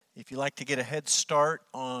If you like to get a head start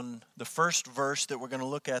on the first verse that we're going to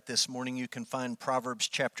look at this morning, you can find Proverbs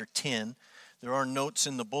chapter 10. There are notes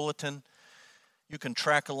in the bulletin. You can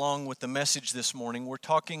track along with the message this morning. We're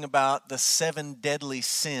talking about the 7 deadly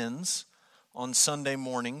sins on Sunday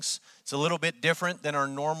mornings. It's a little bit different than our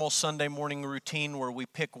normal Sunday morning routine where we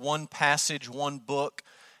pick one passage, one book,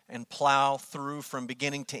 and plow through from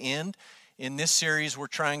beginning to end. In this series, we're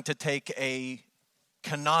trying to take a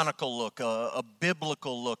canonical look, a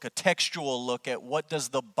biblical look, a textual look at what does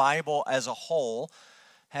the Bible as a whole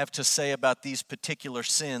have to say about these particular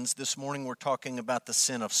sins. This morning we're talking about the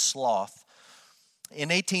sin of sloth. In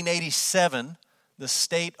 1887, the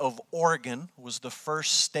state of Oregon was the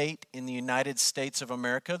first state in the United States of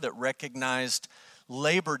America that recognized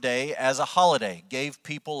Labor Day as a holiday, gave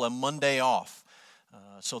people a Monday off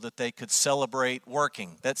so that they could celebrate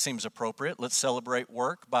working. That seems appropriate. Let's celebrate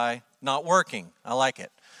work by not working. I like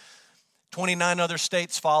it. 29 other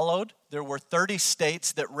states followed. There were 30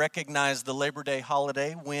 states that recognized the Labor Day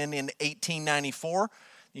holiday when in 1894,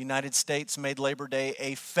 the United States made Labor Day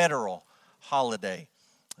a federal holiday.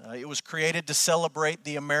 It was created to celebrate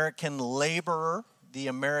the American laborer, the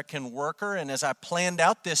American worker, and as I planned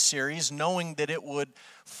out this series, knowing that it would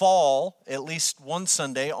fall at least one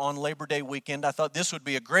Sunday on Labor Day weekend, I thought this would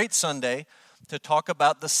be a great Sunday to talk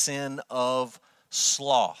about the sin of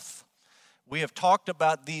sloth. We have talked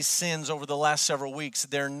about these sins over the last several weeks.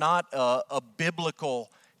 They're not a biblical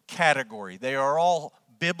category. They are all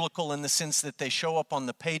biblical in the sense that they show up on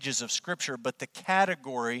the pages of Scripture, but the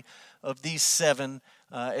category of these 7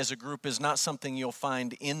 as a group is not something you'll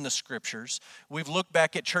find in the Scriptures. We've looked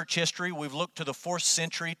back at church history. We've looked to the 4th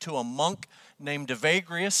century to a monk named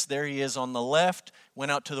Evagrius. There he is on the left.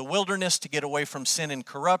 Went out to the wilderness to get away from sin and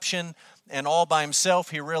corruption. And all by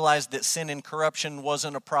himself, he realized that sin and corruption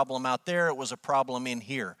wasn't a problem out there. It was a problem in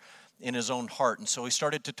here, in his own heart. And so he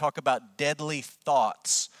started to talk about deadly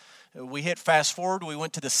thoughts. We hit fast forward. We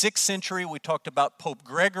went to the 6th century. We talked about Pope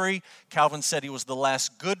Gregory. Calvin said he was the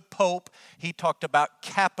last good pope. He talked about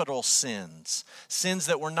capital sins, sins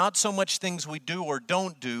that were not so much things we do or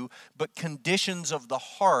don't do, but conditions of the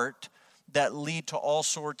heart that lead to all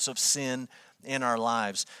sorts of sin in our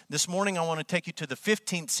lives. This morning, I want to take you to the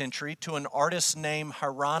 15th century to an artist named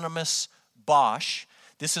Hieronymus Bosch.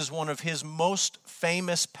 This is one of his most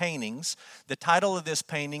famous paintings. The title of this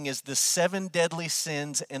painting is The 7 Deadly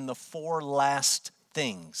Sins and the 4 Last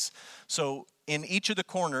Things. So in each of the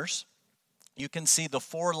corners, you can see the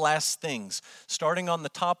 4 last things. Starting on the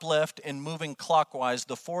top left and moving clockwise,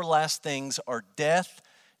 the 4 last things are death,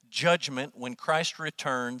 judgment when Christ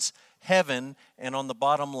returns, heaven, and on the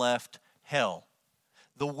bottom left, hell.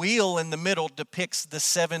 The wheel in the middle depicts the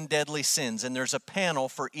 7 deadly sins, and there's a panel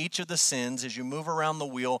for each of the sins as you move around the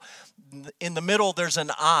wheel. In the middle, there's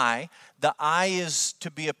an eye. The eye is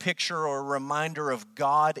to be a picture or a reminder of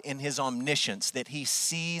God in His omniscience, that He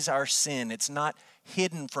sees our sin. It's not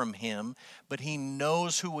hidden from Him, but He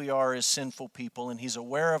knows who we are as sinful people, and He's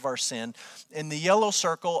aware of our sin. In the yellow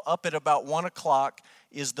circle, up at about 1 o'clock,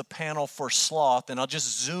 is the panel for sloth, and I'll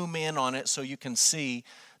just zoom in on it so you can see.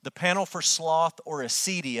 The panel for sloth or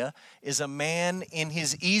acedia is a man in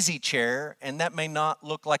his easy chair, and that may not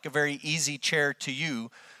look like a very easy chair to you,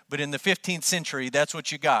 but in the 15th century, that's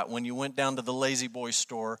what you got when you went down to the Lazy Boy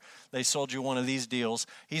store. They sold you one of these deals.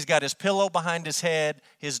 He's got his pillow behind his head.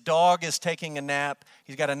 His dog is taking a nap.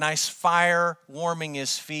 He's got a nice fire warming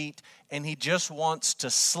his feet, and he just wants to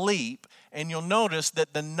sleep. And you'll notice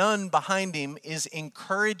that the nun behind him is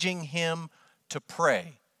encouraging him to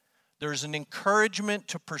pray. There's an encouragement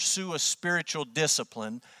to pursue a spiritual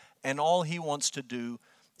discipline, and all he wants to do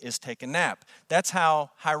is take a nap. That's how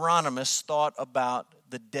Hieronymus thought about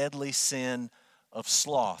the deadly sin of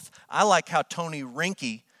sloth. I like how Tony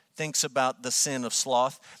Rinke thinks about the sin of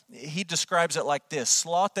sloth. He describes it like this: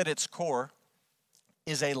 sloth at its core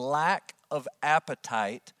is a lack of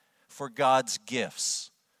appetite for God's gifts.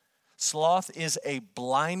 Sloth is a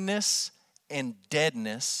blindness and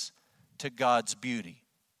deadness to God's beauty.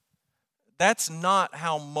 That's not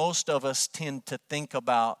how most of us tend to think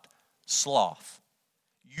about sloth.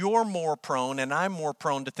 You're more prone, and I'm more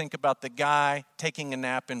prone to think about the guy taking a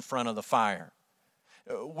nap in front of the fire.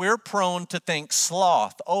 We're prone to think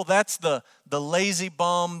sloth. Oh, that's the lazy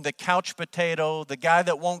bum, the couch potato, the guy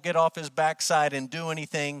that won't get off his backside and do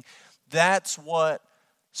anything. That's what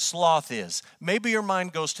sloth is. Maybe your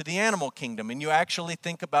mind goes to the animal kingdom, and you actually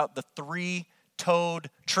think about the 3-toed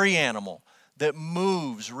tree animal that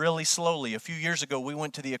moves really slowly. A few years ago, we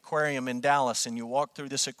went to the aquarium in Dallas, and you walked through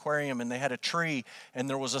this aquarium, and they had a tree, and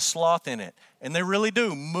there was a sloth in it. And they really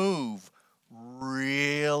do move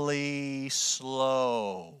really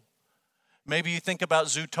slow. Maybe you think about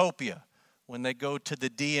Zootopia, when they go to the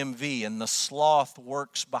DMV and the sloth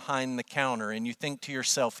works behind the counter, and you think to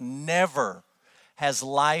yourself, never has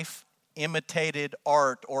life imitated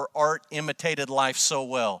art or art imitated life so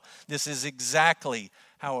well. This is exactly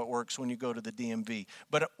how it works when you go to the DMV.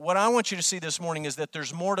 But what I want you to see this morning is that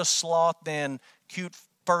there's more to sloth than cute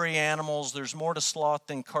furry animals. There's more to sloth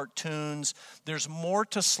than cartoons. There's more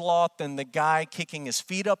to sloth than the guy kicking his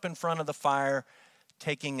feet up in front of the fire,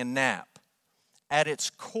 taking a nap. At its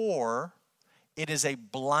core, it is a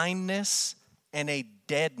blindness and a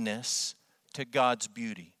deadness to God's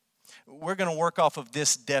beauty. We're going to work off of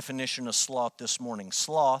this definition of sloth this morning.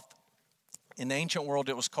 Sloth, in the ancient world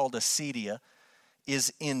it was called acedia,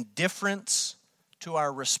 is indifference to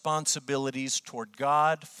our responsibilities toward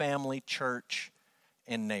God, family, church,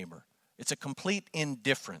 and neighbor. It's a complete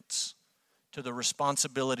indifference to the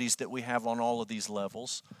responsibilities that we have on all of these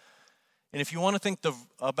levels. And if you want to think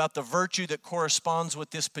about the virtue that corresponds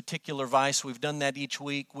with this particular vice, we've done that each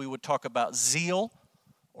week. We would talk about zeal,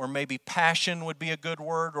 or maybe passion would be a good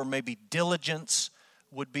word, or maybe diligence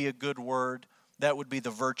would be a good word. That would be the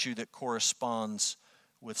virtue that corresponds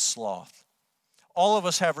with sloth. All of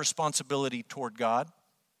us have responsibility toward God.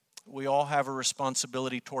 We all have a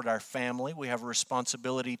responsibility toward our family. We have a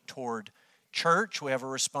responsibility toward church. We have a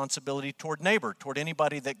responsibility toward neighbor, toward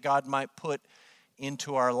anybody that God might put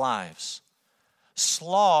into our lives.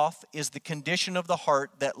 Sloth is the condition of the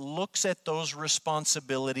heart that looks at those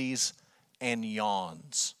responsibilities and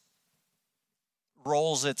yawns,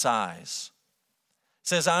 rolls its eyes,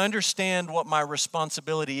 says, I understand what my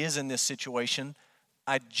responsibility is in this situation.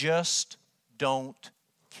 I just don't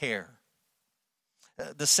care.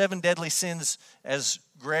 The 7 deadly sins, as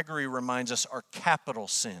Gregory reminds us, are capital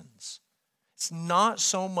sins. It's not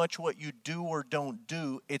so much what you do or don't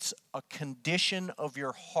do, it's a condition of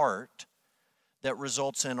your heart that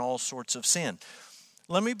results in all sorts of sin.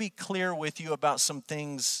 Let me be clear with you about some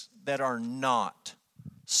things that are not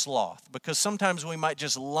sloth, because sometimes we might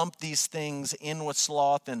just lump these things in with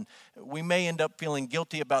sloth, and we may end up feeling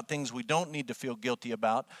guilty about things we don't need to feel guilty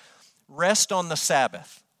about. Rest on the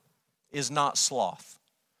Sabbath is not sloth.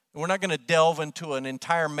 We're not going to delve into an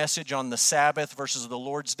entire message on the Sabbath versus the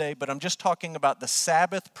Lord's Day, but I'm just talking about the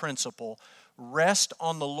Sabbath principle. Rest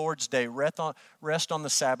on the Lord's Day, rest on the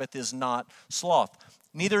Sabbath is not sloth.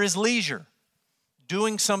 Neither is leisure,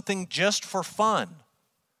 doing something just for fun.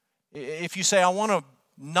 If you say, I want to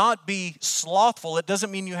not be slothful, it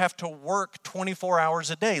doesn't mean you have to work 24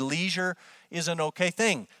 hours a day. Leisure is an okay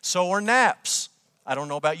thing. So are naps. I don't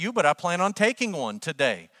know about you, but I plan on taking one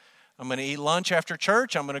today. I'm going to eat lunch after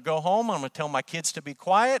church. I'm going to go home. I'm going to tell my kids to be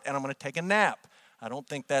quiet, and I'm going to take a nap. I don't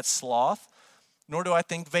think that's sloth, nor do I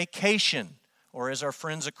think vacation, or as our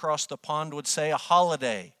friends across the pond would say, a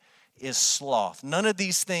holiday, is sloth. None of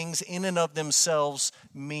these things in and of themselves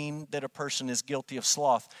mean that a person is guilty of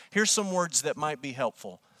sloth. Here's some words that might be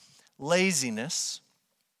helpful. Laziness,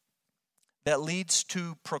 that leads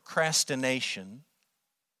to procrastination,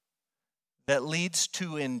 that leads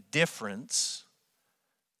to indifference,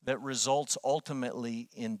 that results ultimately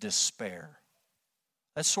in despair.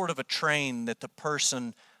 That's sort of a train that the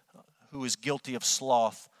person who is guilty of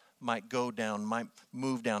sloth might go down, might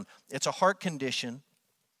move down. It's a heart condition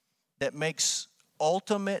that makes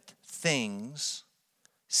ultimate things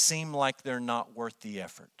seem like they're not worth the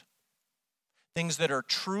effort. Things that are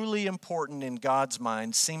truly important in God's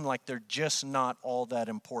mind seem like they're just not all that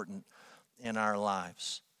important in our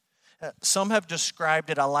lives. Some have described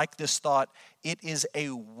it, I like this thought, it is a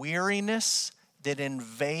weariness that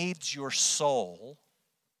invades your soul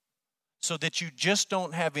so that you just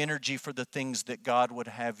don't have energy for the things that God would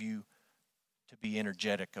have you to be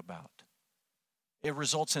energetic about. It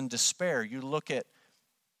results in despair. You look at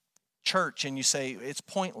church and you say, it's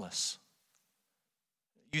pointless.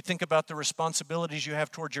 You think about the responsibilities you have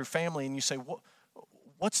towards your family and you say,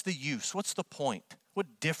 what's the use? What's the point?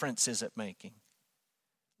 What difference is it making?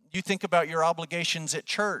 You think about your obligations at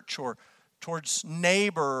church or towards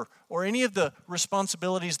neighbor or any of the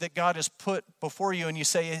responsibilities that God has put before you and you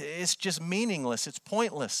say, it's just meaningless, it's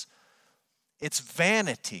pointless. It's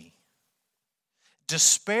vanity.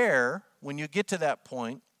 Despair, when you get to that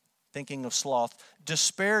point, thinking of sloth,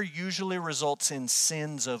 despair usually results in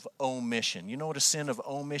sins of omission. You know what a sin of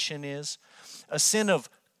omission is? A sin of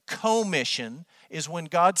commission is when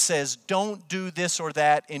God says, don't do this or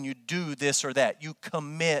that, and you do this or that. You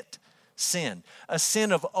commit sin. A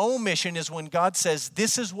sin of omission is when God says,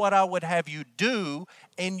 this is what I would have you do,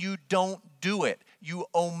 and you don't do it. You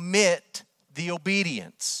omit the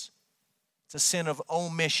obedience. It's a sin of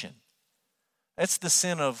omission. That's the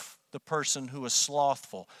sin of the person who is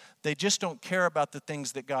slothful. They just don't care about the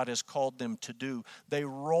things that God has called them to do. They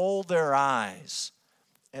roll their eyes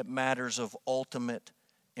at matters of ultimate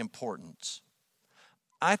importance.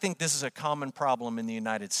 I think this is a common problem in the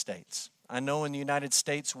United States. I know in the United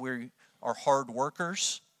States we are hard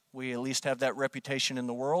workers. We at least have that reputation in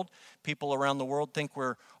the world. People around the world think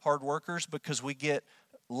we're hard workers because we get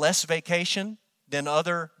less vacation than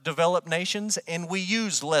other developed nations, and we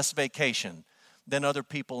use less vacation than other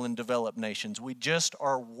people in developed nations. We just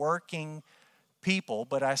are working people,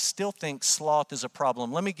 but I still think sloth is a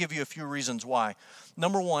problem. Let me give you a few reasons why.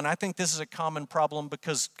 Number one, I think this is a common problem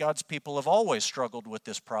because God's people have always struggled with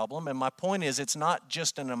this problem, and my point is it's not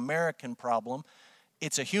just an American problem.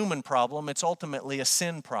 It's a human problem. It's ultimately a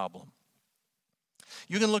sin problem.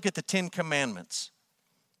 You can look at the 10 Commandments,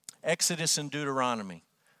 Exodus and Deuteronomy.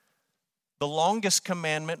 The longest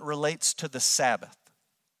commandment relates to the Sabbath.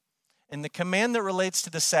 And the command that relates to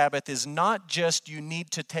the Sabbath is not just you need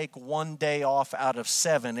to take one day off out of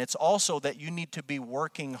 7. It's also that you need to be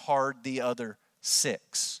working hard the other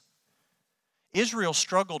 6. Israel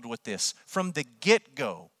struggled with this from the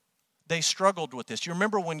get-go. They struggled with this. You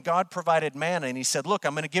remember when God provided manna and He said, look,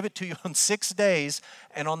 I'm going to give it to you on 6 days,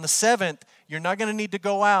 and on the 7th, you're not going to need to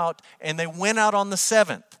go out. And they went out on the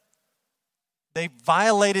 7th. They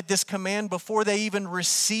violated this command before they even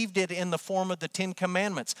received it in the form of the 10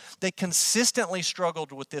 Commandments. They consistently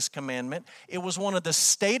struggled with this commandment. It was one of the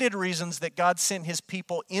stated reasons that God sent His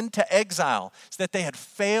people into exile, is that they had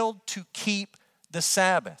failed to keep the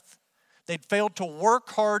Sabbath. They'd failed to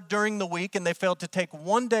work hard during the week, and they failed to take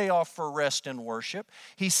one day off for rest and worship.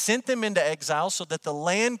 He sent them into exile so that the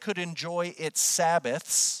land could enjoy its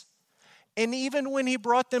Sabbaths. And even when He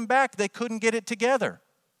brought them back, they couldn't get it together.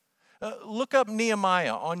 Look up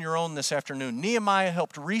Nehemiah on your own this afternoon. Nehemiah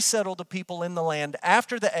helped resettle the people in the land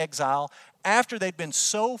after the exile, after they'd been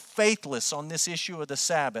so faithless on this issue of the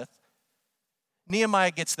Sabbath. Nehemiah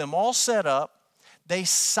gets them all set up. They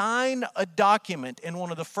sign a document, and one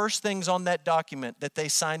of the first things on that document that they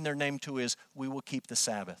sign their name to is, we will keep the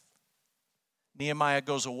Sabbath. Nehemiah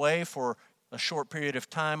goes away for a short period of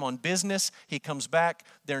time on business. He comes back.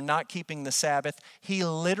 They're not keeping the Sabbath. He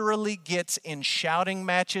literally gets in shouting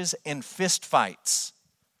matches and fist fights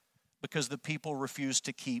because the people refuse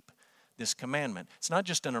to keep this commandment. It's not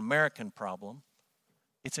just an American problem.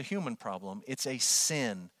 It's a human problem. It's a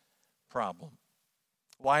sin problem.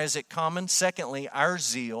 Why is it common? Secondly, our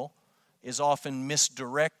zeal is often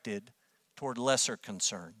misdirected toward lesser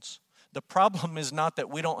concerns. The problem is not that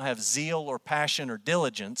we don't have zeal or passion or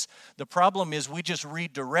diligence. The problem is we just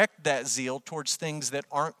redirect that zeal towards things that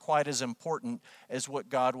aren't quite as important as what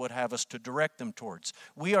God would have us to direct them towards.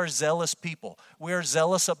 We are zealous people. We are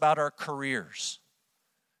zealous about our careers.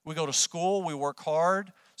 We go to school, we work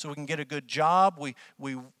hard so we can get a good job.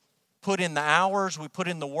 We put in the hours, we put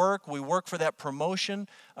in the work, we work for that promotion.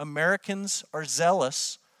 Americans are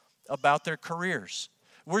zealous about their careers.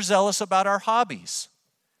 We're zealous about our hobbies.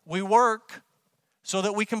 We work so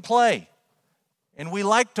that we can play, and we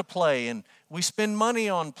like to play, and we spend money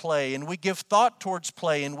on play, and we give thought towards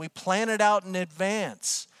play, and we plan it out in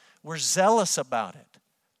advance. We're zealous about it.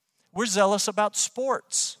 We're zealous about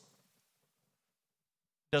sports.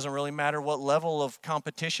 Doesn't really matter what level of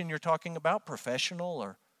competition you're talking about, professional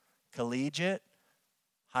or collegiate,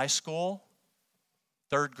 high school,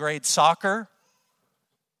 third grade soccer.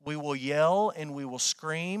 We will yell and we will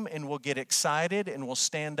scream and we'll get excited and we'll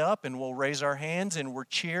stand up and we'll raise our hands and we're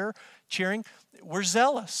cheering. We're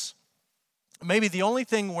zealous. Maybe the only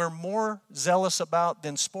thing we're more zealous about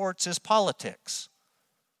than sports is politics.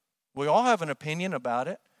 We all have an opinion about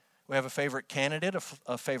it. We have a favorite candidate,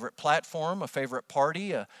 a favorite platform, a favorite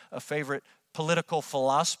party, a favorite political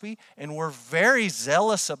philosophy, and we're very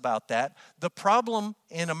zealous about that. The problem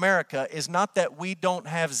in America is not that we don't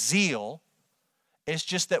have zeal. It's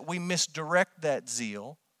just that we misdirect that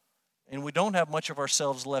zeal, and we don't have much of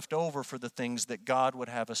ourselves left over for the things that God would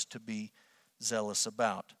have us to be zealous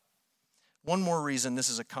about. One more reason this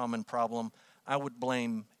is a common problem, I would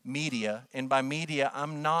blame media. And by media,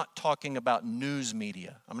 I'm not talking about news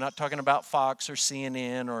media. I'm not talking about Fox or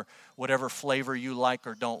CNN or whatever flavor you like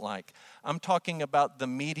or don't like. I'm talking about the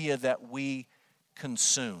media that we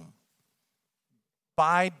consume.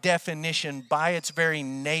 By definition, by its very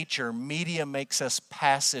nature, media makes us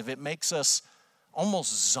passive. It makes us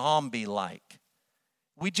almost zombie-like.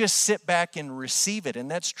 We just sit back and receive it, and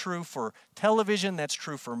that's true for television, that's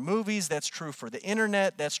true for movies, that's true for the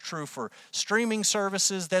internet, that's true for streaming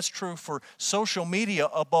services, that's true for social media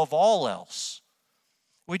above all else.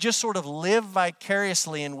 We just sort of live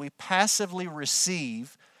vicariously and we passively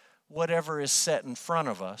receive whatever is set in front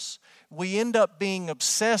of us. We end up being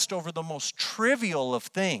obsessed over the most trivial of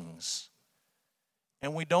things,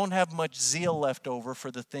 and we don't have much zeal left over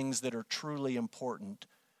for the things that are truly important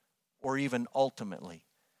or even ultimately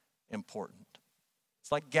important.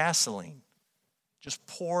 It's like gasoline just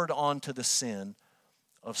poured onto the sin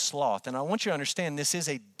of sloth. And I want you to understand this is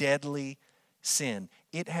a deadly sin.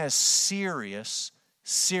 It has serious,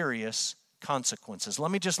 serious consequences.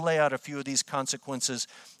 Let me just lay out a few of these consequences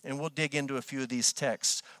and we'll dig into a few of these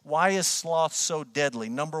texts. Why is sloth so deadly?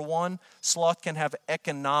 Number one, sloth can have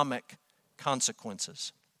economic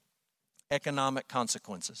consequences. Economic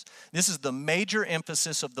consequences. This is the major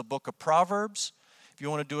emphasis of the book of Proverbs. If you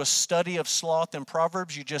want to do a study of sloth in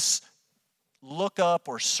Proverbs, you just look up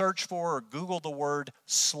or search for or Google the word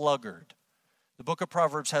sluggard. The book of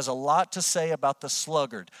Proverbs has a lot to say about the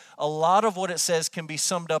sluggard. A lot of what it says can be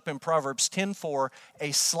summed up in Proverbs 10:4.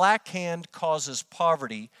 A slack hand causes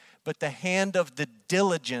poverty, but the hand of the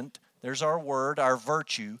diligent, there's our word, our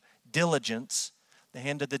virtue, diligence, the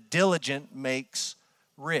hand of the diligent makes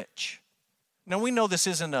rich. Now we know this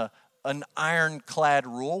isn't an ironclad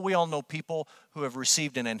rule. We all know people who have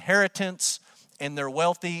received an inheritance and they're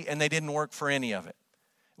wealthy and they didn't work for any of it.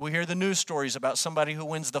 We hear the news stories about somebody who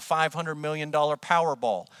wins the $500 million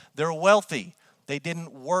Powerball. They're wealthy. They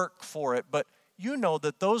didn't work for it. But you know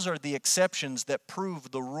that those are the exceptions that prove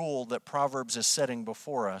the rule that Proverbs is setting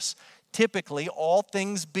before us. Typically, all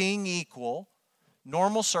things being equal,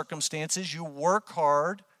 normal circumstances, you work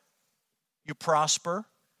hard, you prosper,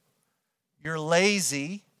 you're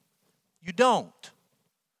lazy, you don't.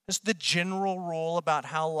 It's the general rule about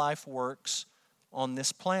how life works on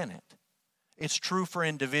this planet. It's true for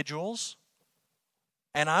individuals,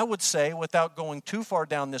 and I would say, without going too far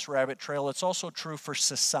down this rabbit trail, it's also true for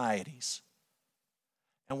societies.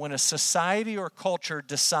 And when a society or culture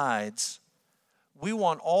decides we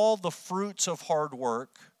want all the fruits of hard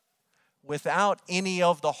work without any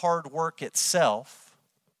of the hard work itself,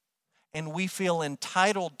 and we feel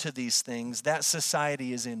entitled to these things, that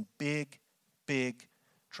society is in big, big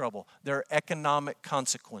trouble. There are economic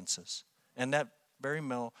consequences, and that very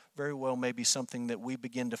well may be something that we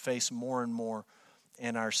begin to face more and more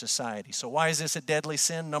in our society. So why is this a deadly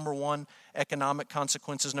sin? Number one, economic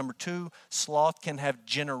consequences. Number two, sloth can have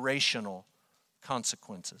generational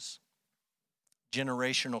consequences.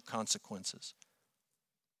 Generational consequences.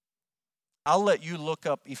 I'll let you look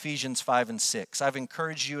up Ephesians 5 and 6. I've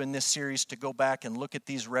encouraged you in this series to go back and look at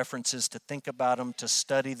these references, to think about them, to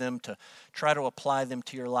study them, to try to apply them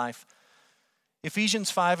to your life.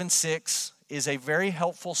 Ephesians 5 and 6 is a very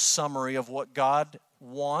helpful summary of what God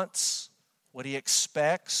wants, what He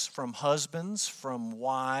expects from husbands, from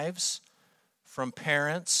wives, from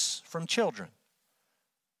parents, from children.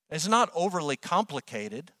 It's not overly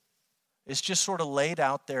complicated. It's just sort of laid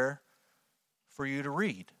out there for you to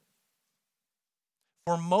read.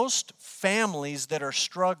 For most families that are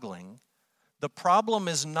struggling, the problem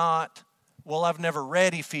is not, well, I've never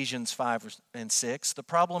read Ephesians 5 and 6. The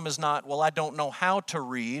problem is not, well, I don't know how to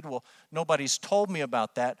read. Well, nobody's told me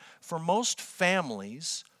about that. For most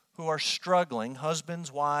families who are struggling,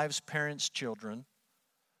 husbands, wives, parents, children,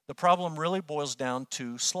 the problem really boils down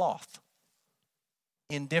to sloth,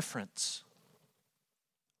 indifference,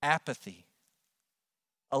 apathy,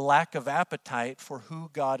 a lack of appetite for who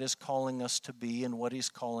God is calling us to be and what He's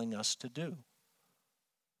calling us to do.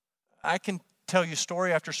 I can tell you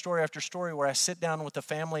story after story after story where I sit down with a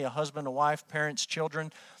family, a husband, a wife, parents,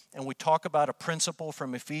 children, and we talk about a principle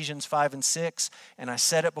from Ephesians 5 and 6, and I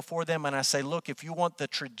set it before them and I say, look, if you want the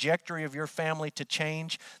trajectory of your family to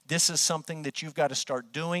change, this is something that you've got to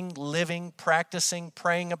start doing, living, practicing,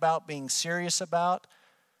 praying about, being serious about,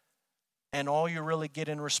 and all you really get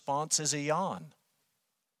in response is a yawn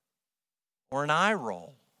or an eye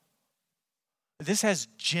roll. This has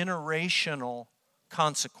generational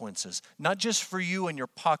consequences, not just for you and your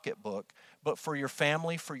pocketbook, but for your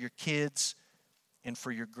family, for your kids, and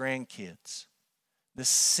for your grandkids. The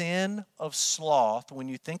sin of sloth, when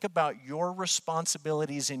you think about your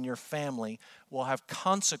responsibilities in your family, will have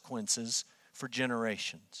consequences for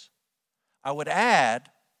generations. I would add,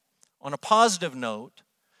 on a positive note,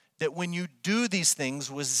 that when you do these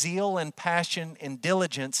things with zeal and passion and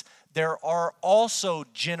diligence, there are also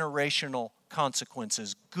generational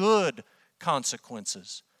consequences, good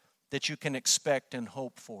consequences that you can expect and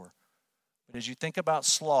hope for. But as you think about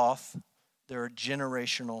sloth, there are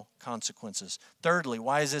generational consequences. Thirdly,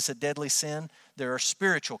 why is this a deadly sin? There are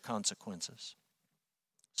spiritual consequences.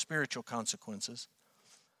 Spiritual consequences.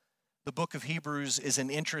 The book of Hebrews is an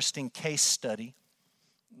interesting case study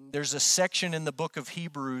There's a section in the book of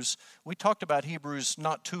Hebrews. We talked about Hebrews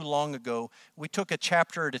not too long ago. We took a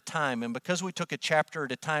chapter at a time, and because we took a chapter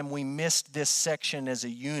at a time, we missed this section as a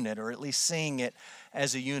unit, or at least seeing it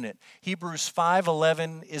as a unit. Hebrews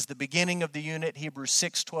 5:11 is the beginning of the unit. Hebrews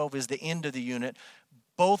 6:12 is the end of the unit.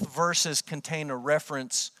 Both verses contain a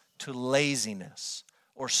reference to laziness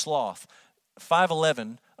or sloth.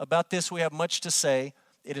 5:11, about this we have much to say.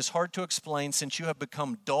 It is hard to explain since you have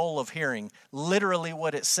become dull of hearing. Literally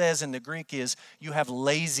what it says in the Greek is you have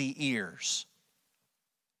lazy ears.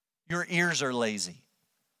 Your ears are lazy.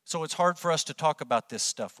 So it's hard for us to talk about this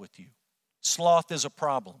stuff with you. Sloth is a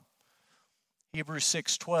problem. Hebrews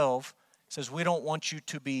 6:12 says we don't want you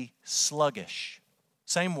to be sluggish.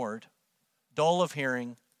 Same word. Dull of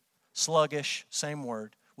hearing, sluggish, same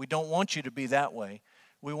word. We don't want you to be that way.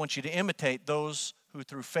 We want you to imitate those who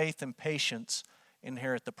through faith and patience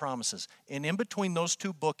inherit the promises. And in between those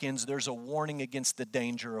two bookends, there's a warning against the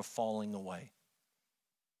danger of falling away.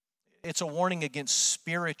 It's a warning against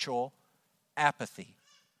spiritual apathy.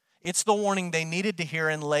 It's the warning they needed to hear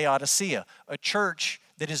in Laodicea, a church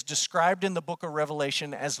that is described in the book of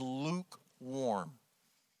Revelation as lukewarm.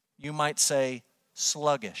 You might say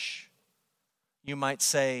sluggish. You might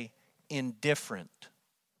say indifferent.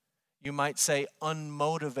 You might say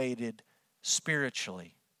unmotivated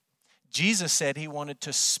spiritually. Jesus said he wanted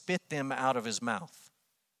to spit them out of his mouth.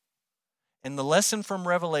 And the lesson from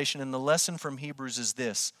Revelation and the lesson from Hebrews is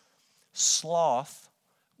this: sloth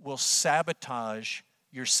will sabotage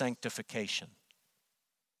your sanctification.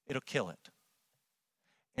 It'll kill it.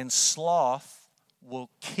 And sloth will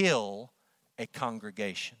kill a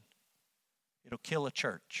congregation. It'll kill a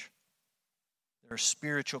church. There are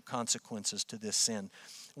spiritual consequences to this sin.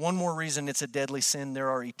 One more reason it's a deadly sin: there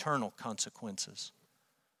are eternal consequences.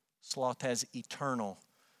 Sloth has eternal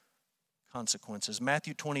consequences.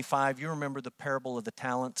 Matthew 25, you remember the parable of the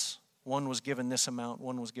talents. One was given this amount,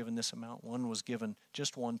 one was given this amount, one was given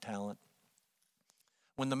just one talent.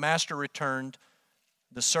 When the master returned,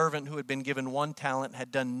 the servant who had been given one talent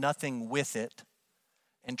had done nothing with it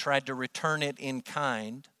and tried to return it in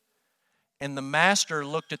kind. And the master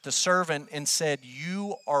looked at the servant and said,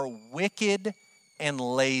 "You are wicked and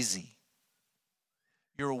lazy.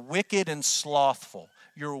 You're wicked and slothful.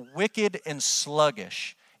 You're wicked and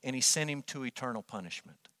sluggish." And he sent him to eternal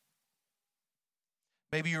punishment.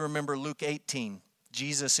 Maybe you remember Luke 18.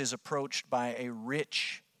 Jesus is approached by a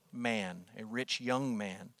rich man, a rich young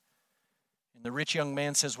man. And the rich young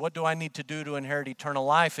man says, "What do I need to do to inherit eternal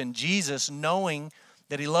life?" And Jesus, knowing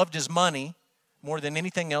that he loved his money more than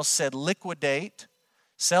anything else, said, "Liquidate,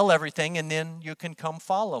 sell everything, and then you can come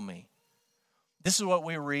follow me." This is what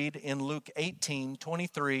we read in Luke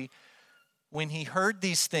 18:23. When he heard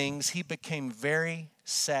these things, he became very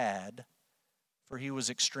sad, for he was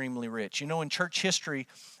extremely rich. You know, in church history,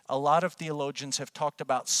 a lot of theologians have talked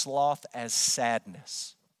about sloth as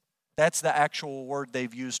sadness. That's the actual word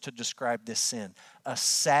they've used to describe this sin. A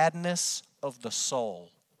sadness of the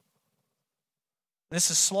soul.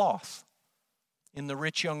 This is sloth in the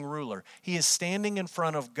rich young ruler. He is standing in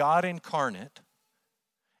front of God incarnate,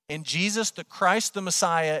 and Jesus, the Christ, the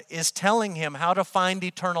Messiah, is telling him how to find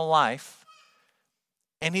eternal life.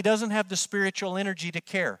 And he doesn't have the spiritual energy to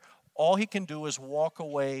care. All he can do is walk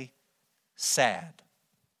away sad,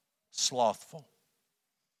 slothful.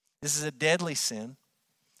 This is a deadly sin.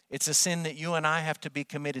 It's a sin that you and I have to be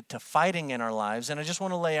committed to fighting in our lives. And I just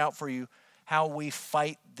want to lay out for you how we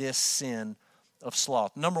fight this sin of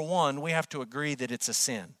sloth. Number one, we have to agree that it's a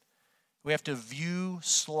sin. We have to view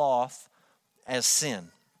sloth as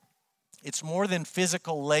sin. It's more than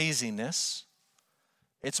physical laziness.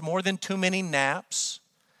 It's more than too many naps.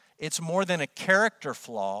 It's more than a character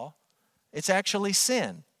flaw. It's actually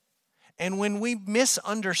sin. And when we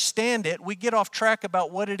misunderstand it, we get off track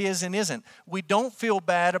about what it is and isn't. We don't feel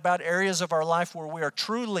bad about areas of our life where we are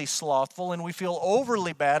truly slothful, and we feel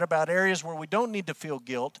overly bad about areas where we don't need to feel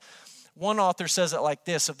guilt. One author says it like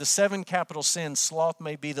this: of the 7 capital sins, sloth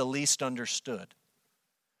may be the least understood.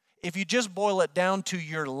 If you just boil it down to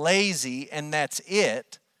you're lazy and that's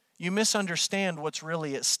it, you misunderstand what's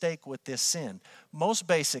really at stake with this sin. Most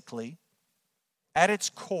basically, at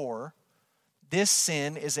its core, this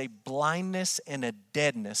sin is a blindness and a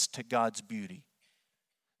deadness to God's beauty.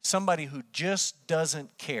 Somebody who just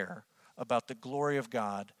doesn't care about the glory of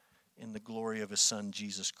God and the glory of His Son,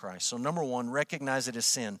 Jesus Christ. So number one, recognize it as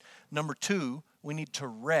sin. Number two, we need to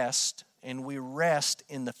rest, and we rest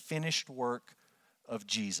in the finished work of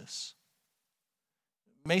Jesus.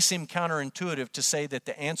 It may seem counterintuitive to say that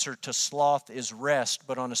the answer to sloth is rest,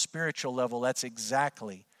 but on a spiritual level, that's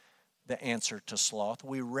exactly the answer to sloth.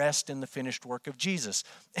 We rest in the finished work of Jesus.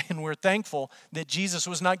 And we're thankful that Jesus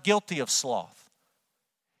was not guilty of sloth.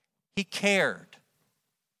 He cared.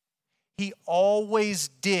 He always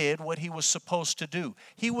did what he was supposed to do.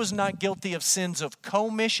 He was not guilty of sins of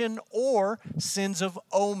commission or sins of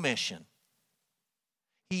omission.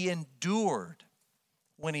 He endured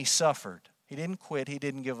when he suffered. He didn't quit. He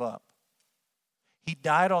didn't give up. He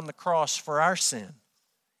died on the cross for our sin,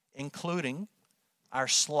 including our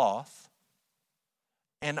sloth.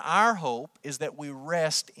 And our hope is that we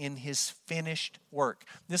rest in his finished work.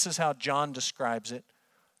 This is how John describes it.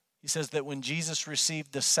 He says that when Jesus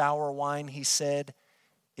received the sour wine, he said,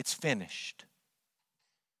 "It's finished.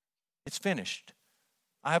 It's finished.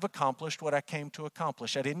 I have accomplished what I came to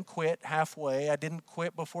accomplish. I didn't quit halfway. I didn't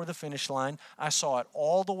quit before the finish line. I saw it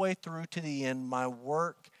all the way through to the end. My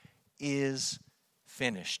work is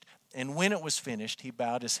finished." And when it was finished, he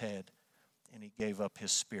bowed his head and he gave up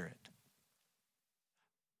his spirit.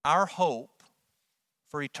 Our hope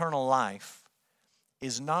for eternal life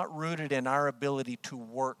is not rooted in our ability to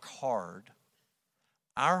work hard.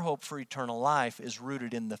 Our hope for eternal life is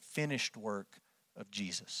rooted in the finished work of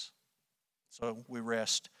Jesus. So we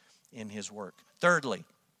rest in his work. Thirdly,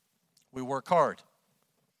 we work hard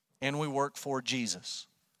and we work for Jesus.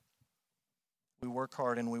 We work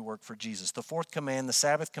hard and we work for Jesus. The fourth command, the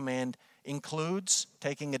Sabbath command, includes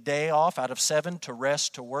taking a day off out of 7 to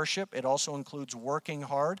rest, to worship. It also includes working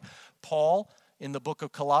hard. Paul, in the book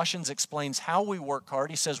of Colossians, explains how we work hard.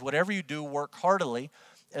 He says, "Whatever you do, work heartily,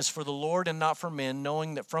 as for the Lord and not for men,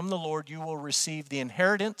 knowing that from the Lord you will receive the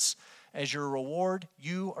inheritance. As your reward,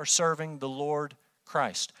 you are serving the Lord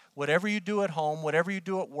Christ." Whatever you do at home, whatever you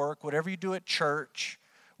do at work, whatever you do at church,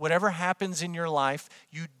 whatever happens in your life,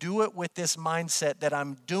 you do it with this mindset that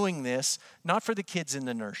I'm doing this not for the kids in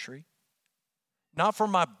the nursery, not for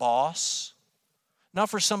my boss, not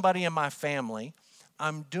for somebody in my family.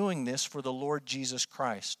 I'm doing this for the Lord Jesus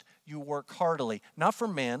Christ. You work heartily, not for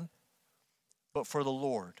men, but for the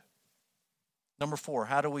Lord. Number 4,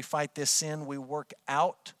 how do we fight this sin? We work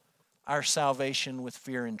out our salvation with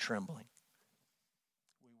fear and trembling.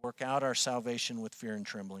 We work out our salvation with fear and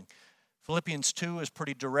trembling. Philippians 2 is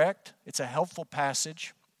pretty direct. It's a helpful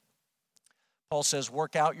passage. Paul says,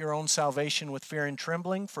 "Work out your own salvation with fear and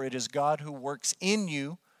trembling, for it is God who works in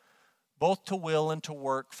you, both to will and to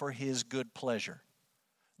work for his good pleasure."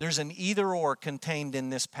 There's an either or contained in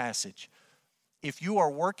this passage. If you are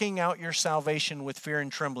working out your salvation with fear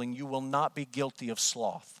and trembling, you will not be guilty of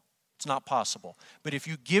sloth. It's not possible. But if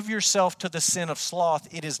you give yourself to the sin of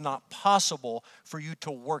sloth, it is not possible for you to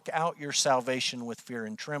work out your salvation with fear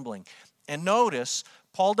and trembling. And notice,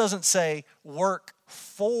 Paul doesn't say work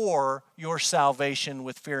for your salvation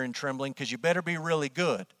with fear and trembling, because you better be really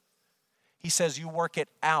good. He says you work it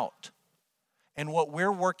out. And what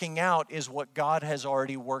we're working out is what God has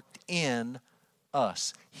already worked in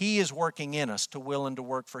us. He is working in us to will and to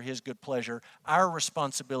work for his good pleasure. Our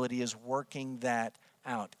responsibility is working that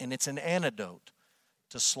out. And it's an antidote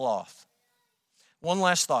to sloth. One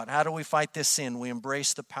last thought. How do we fight this sin? We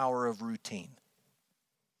embrace the power of routine.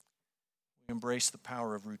 We embrace the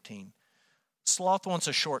power of routine. Sloth wants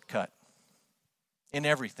a shortcut in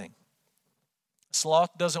everything.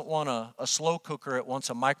 Sloth doesn't want a slow cooker, it wants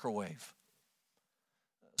a microwave.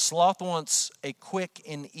 Sloth wants a quick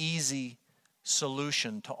and easy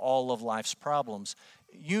solution to all of life's problems.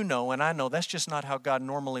 You know, and I know, that's just not how God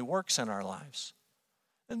normally works in our lives.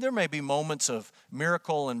 And there may be moments of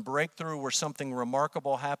miracle and breakthrough where something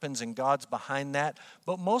remarkable happens and God's behind that.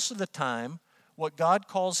 But most of the time, what God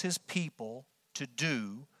calls his people to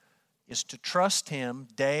do is to trust him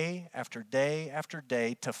day after day after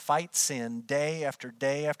day, to fight sin day after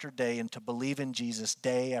day after day, and to believe in Jesus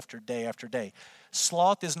day after day after day.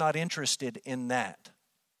 Sloth is not interested in that.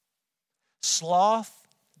 Sloth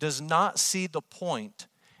does not see the point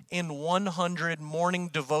in 100 morning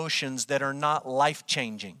devotions that are not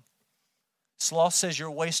life-changing. Sloth says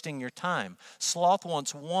you're wasting your time. Sloth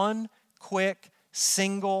wants one quick,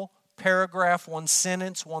 single paragraph, one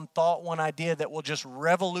sentence, one thought, one idea that will just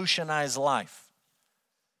revolutionize life.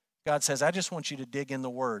 God says, I just want you to dig in the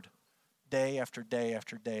Word day after day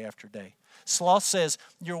after day after day. Sloth says,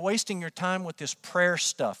 you're wasting your time with this prayer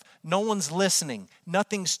stuff. No one's listening.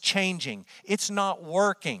 Nothing's changing. It's not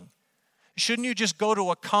working. Shouldn't you just go to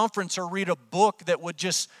a conference or read a book that would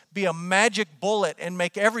just be a magic bullet and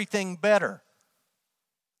make everything better?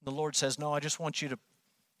 The Lord says, no, I just want you to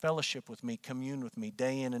fellowship with me, commune with me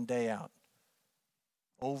day in and day out.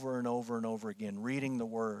 Over and over and over again, reading the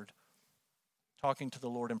Word, talking to the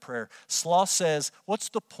Lord in prayer. Sloth says, what's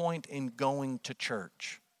the point in going to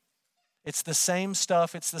church? It's the same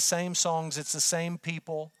stuff, it's the same songs, it's the same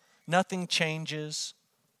people. Nothing changes.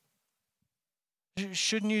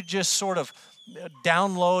 Shouldn't you just sort of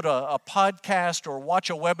download a podcast or watch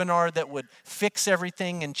a webinar that would fix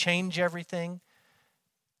everything and change everything?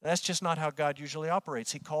 That's just not how God usually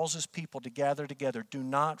operates. He calls His people to gather together. Do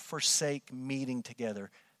not forsake meeting together,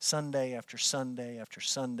 Sunday after Sunday after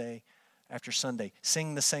Sunday after Sunday.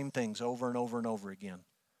 Sing the same things over and over and over again.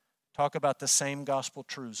 Talk about the same gospel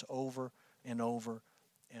truths over and over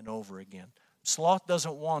and over again. Sloth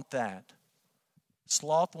doesn't want that.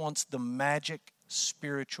 Sloth wants the magic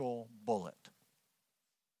spiritual bullet.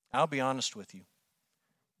 I'll be honest with you.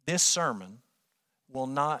 This sermon will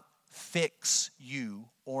not fix you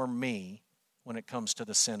or me when it comes to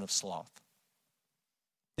the sin of sloth.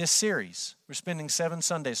 This series, we're spending 7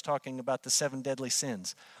 Sundays talking about the 7 deadly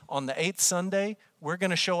sins. On the 8th Sunday, we're going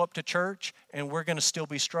to show up to church and we're going to still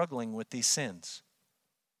be struggling with these sins.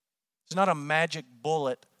 It's not a magic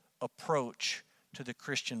bullet approach to the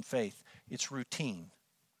Christian faith. It's routine.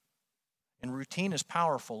 And routine is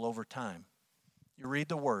powerful over time. You read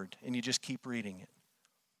the Word and you just keep reading it.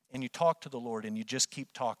 And you talk to the Lord and you just keep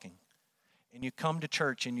talking. And you come to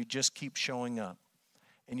church and you just keep showing up.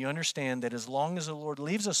 And you understand that as long as the Lord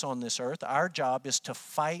leaves us on this earth, our job is to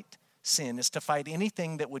fight sin, is to fight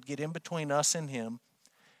anything that would get in between us and Him,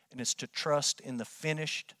 and it's to trust in the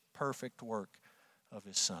finished, perfect work of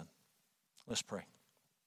His Son. Let's pray.